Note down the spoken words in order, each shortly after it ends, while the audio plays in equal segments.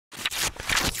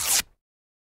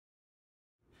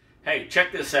Hey,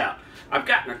 check this out. I've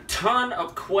gotten a ton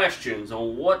of questions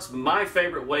on what's my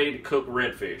favorite way to cook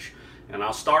redfish. And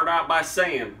I'll start out by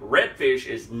saying redfish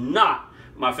is not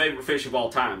my favorite fish of all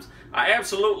times. I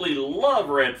absolutely love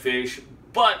redfish,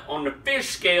 but on the fish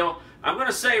scale, I'm going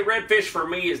to say redfish for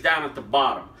me is down at the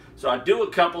bottom. So I do a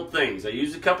couple things. I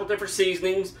use a couple different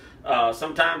seasonings.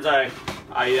 Sometimes I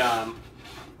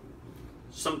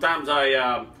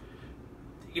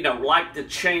like to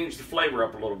change the flavor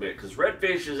up a little bit, because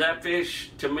redfish is that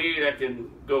fish to me that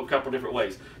can go a couple different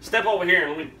ways. Step over here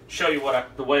and let me show you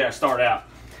the way I start out.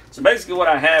 So basically what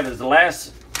I have is the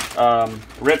last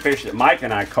redfish that Mike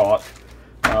and I caught.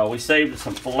 We saved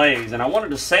some fillets, and I wanted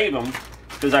to save them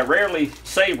because I rarely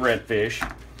save redfish,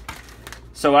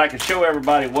 so I can show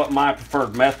everybody what my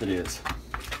preferred method is.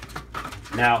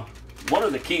 Now, one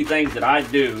of the key things that I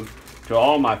do to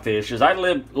all my fish is I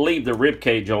leave the rib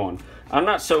cage on. I'm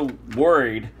not so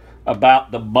worried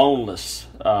about the boneless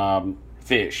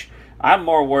fish. I'm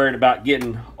more worried about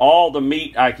getting all the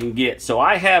meat I can get. So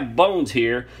I have bones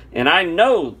here, and I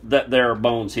know that there are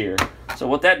bones here. So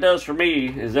what that does for me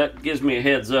is that gives me a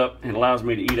heads up and allows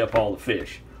me to eat up all the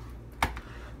fish.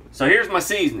 So here's my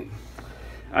seasoning.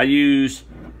 I use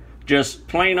just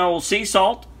plain old sea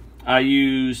salt. I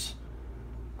use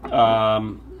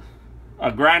a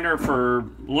grinder for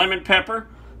lemon pepper,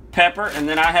 and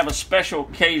then I have a special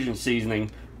Cajun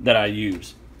seasoning that I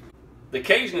use. The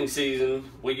Cajun season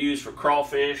we use for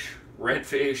crawfish,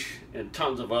 redfish, and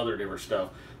tons of other different stuff.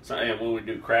 So, and when we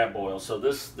do crab boils, so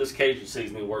this Cajun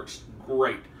seasoning works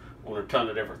great on a ton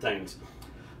of different things.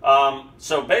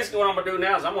 So basically what I'm going to do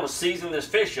now is I'm going to season this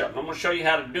fish up. I'm going to show you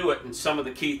how to do it and some of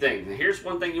the key things. And here's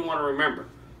one thing you want to remember.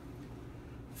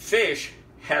 Fish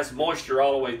has moisture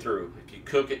all the way through. If you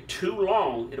cook it too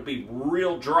long, it'll be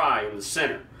real dry in the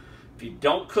center. If you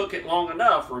don't cook it long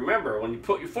enough, remember, when you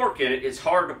put your fork in it, it's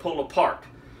hard to pull apart.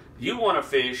 You want a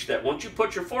fish that once you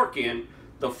put your fork in,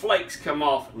 the flakes come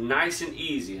off nice and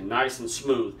easy and nice and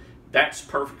smooth. That's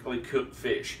perfectly cooked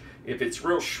fish. If it's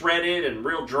real shredded and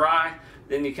real dry,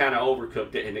 then you kind of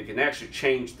overcooked it, and it can actually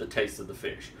change the taste of the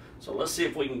fish. So let's see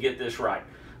if we can get this right.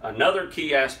 Another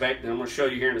key aspect, and I'm going to show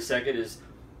you here in a second, is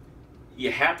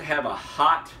you have to have a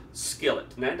hot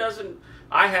skillet. And that doesn't,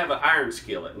 I have an iron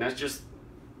skillet, and that's just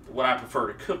what I prefer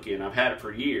to cook in. I've had it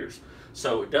for years.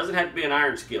 So it doesn't have to be an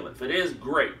iron skillet. If it is,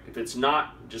 great. If it's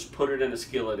not, just put it in a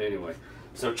skillet anyway.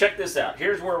 So check this out.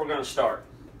 Here's where we're going to start.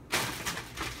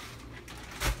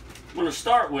 I'm going to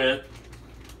start with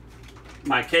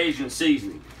my Cajun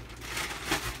seasoning.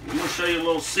 I'm going to show you a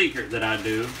little secret that I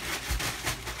do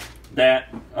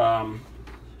that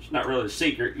it's not really a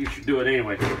secret. You should do it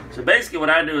anyway. So basically what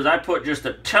I do is I put just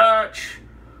a touch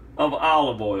of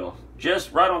olive oil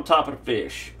just right on top of the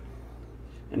fish,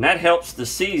 and that helps the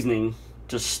seasoning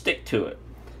to stick to it.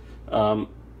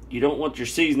 You don't want your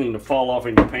seasoning to fall off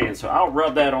in your pan, so I'll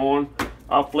rub that on.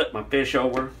 I'll flip my fish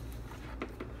over,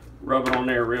 rub it on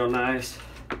there real nice.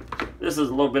 This is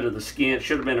a little bit of the skin. It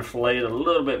should have been a fillet a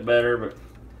little bit better, but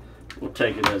we'll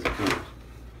take it as it comes.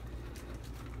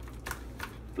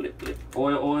 Flip, flip,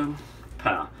 oil,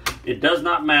 pow. It does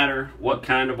not matter what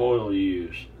kind of oil you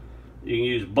use. You can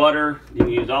use butter, you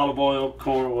can use olive oil,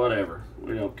 corn, whatever.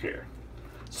 We don't care.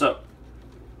 So,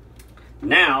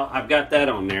 now I've got that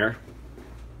on there.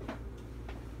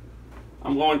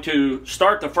 I'm going to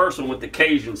start the first one with the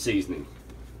Cajun seasoning.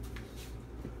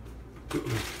 I'm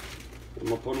going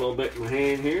to put a little bit in my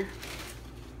hand here.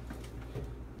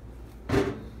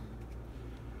 I'm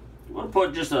going to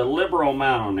put just a liberal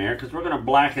amount on there because we're going to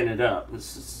blacken it up.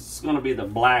 This is going to be the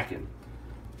blacken.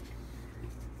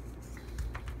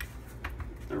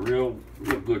 The real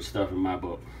good stuff in my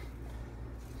book.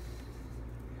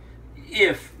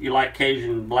 If you like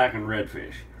Cajun blackened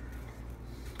redfish.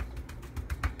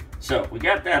 So we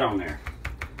got that on there.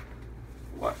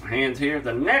 Wash my hands here.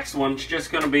 The next one's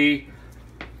just going to be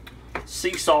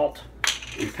sea salt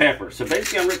and pepper. So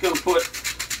basically I'm just going to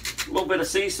put a little bit of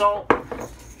sea salt,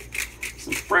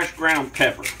 some fresh ground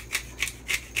pepper.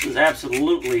 This is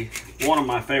absolutely one of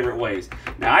my favorite ways.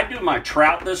 Now I do my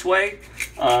trout this way,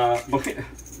 but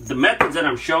the methods that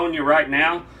I'm showing you right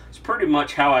now is pretty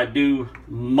much how I do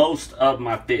most of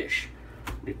my fish.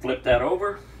 Let me flip that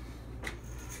over.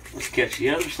 Let's catch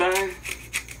the other side.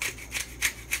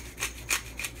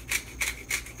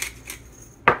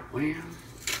 Well,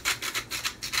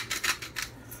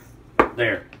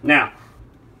 there. Now,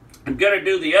 I'm going to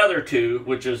do the other two,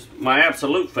 which is my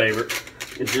absolute favorite.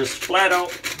 It's just flat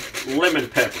out lemon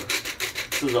pepper.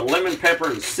 This is a lemon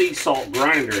pepper and sea salt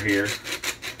grinder here.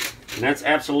 And that's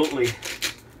absolutely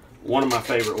one of my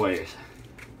favorite ways.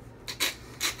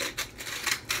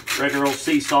 Regular old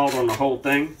sea salt on the whole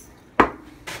thing.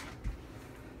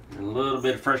 and a little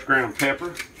bit of fresh ground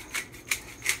pepper.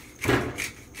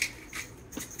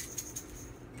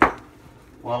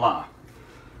 Voila.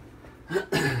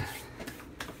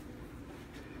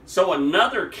 So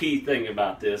another key thing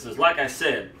about this is, like I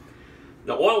said,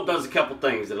 the oil does a couple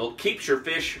things. It keeps your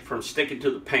fish from sticking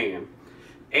to the pan,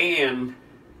 and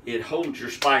it holds your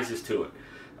spices to it.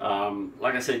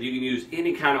 Like I said, you can use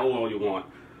any kind of oil you want.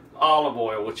 Olive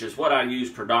oil, which is what I use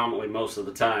predominantly most of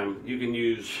the time. You can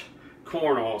use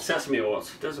corn oil, sesame oil,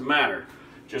 it doesn't matter.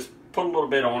 Just put a little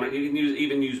bit on it. You can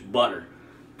even use butter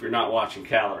if you're not watching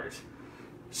calories.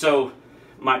 So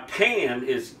my pan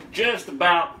is just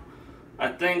about, I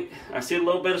think, I see a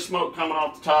little bit of smoke coming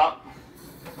off the top.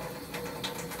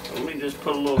 So let me just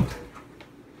put a little,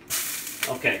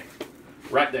 okay,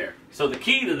 right there. So the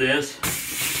key to this,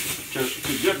 to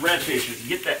good redfish, is to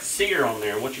get that sear on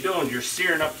there. What you're doing is you're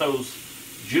searing up those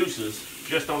juices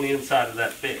just on the inside of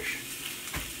that fish.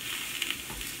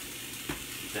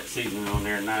 Get that seasoning on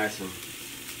there nice and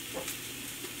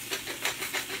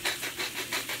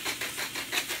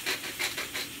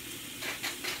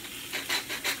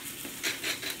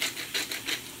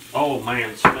oh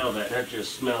man, smell that. That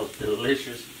just smells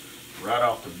delicious right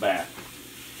off the bat.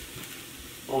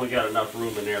 Only got enough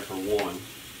room in there for one.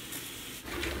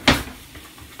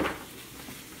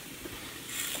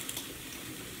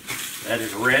 That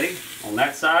is ready on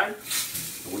that side.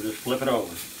 We'll just flip it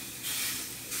over.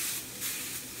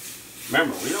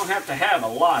 Remember, we don't have to have a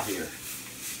lot here.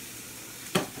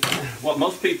 What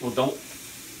most people don't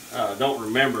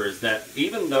remember is that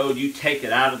even though you take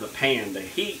it out of the pan, the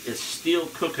heat is still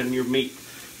cooking your meat.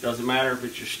 Doesn't matter if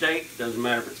it's your steak, doesn't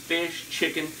matter if it's fish,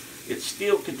 chicken, it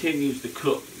still continues to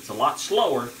cook. It's a lot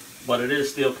slower, but it is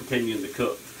still continuing to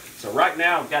cook. So right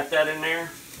now I've got that in there.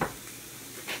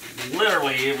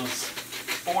 Literally it was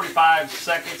 45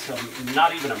 seconds,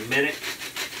 not even a minute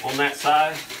on that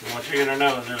side. And what you're going to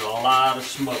know is there's a lot of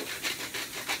smoke.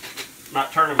 I'm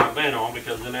not turning my vent on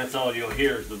because then that's all you'll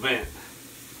hear is the vent.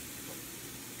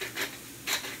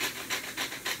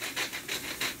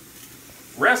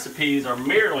 Recipes are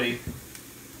merely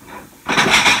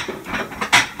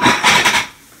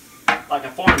like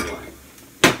a formula.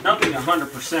 Nothing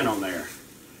 100% on there.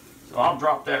 So I'll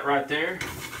drop that right there.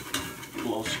 A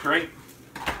little scrape.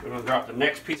 We're going to drop the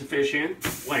next piece of fish in.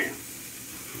 Wham.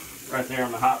 Right there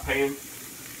on the hot pan.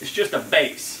 It's just a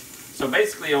base. So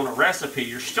basically on a recipe,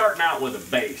 you're starting out with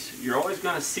a base. You're always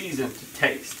going to season to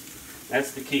taste.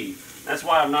 That's the key. That's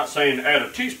why I'm not saying add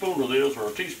a teaspoon of this or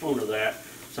a teaspoon of that.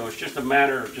 So it's just a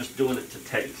matter of just doing it to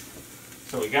taste.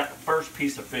 So we got the first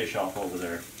piece of fish off over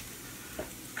there.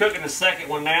 Cooking the second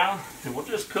one now, and we'll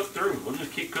just cook through. We'll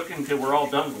just keep cooking until we're all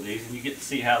done with these and you get to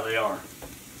see how they are.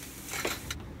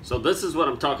 So this is what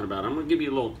I'm talking about. I'm going to give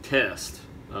you a little test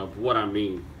of what I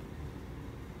mean.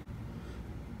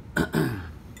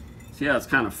 See how it's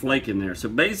kind of flaking there. So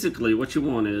basically what you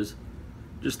want is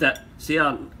just that, see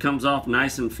how it comes off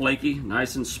nice and flaky,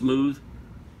 nice and smooth.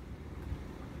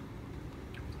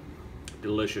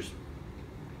 Delicious.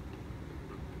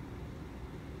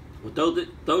 With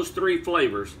those three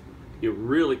flavors, you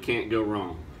really can't go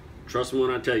wrong. Trust me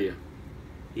when I tell you,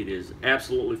 it is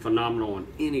absolutely phenomenal on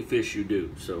any fish you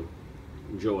do. So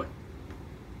enjoy.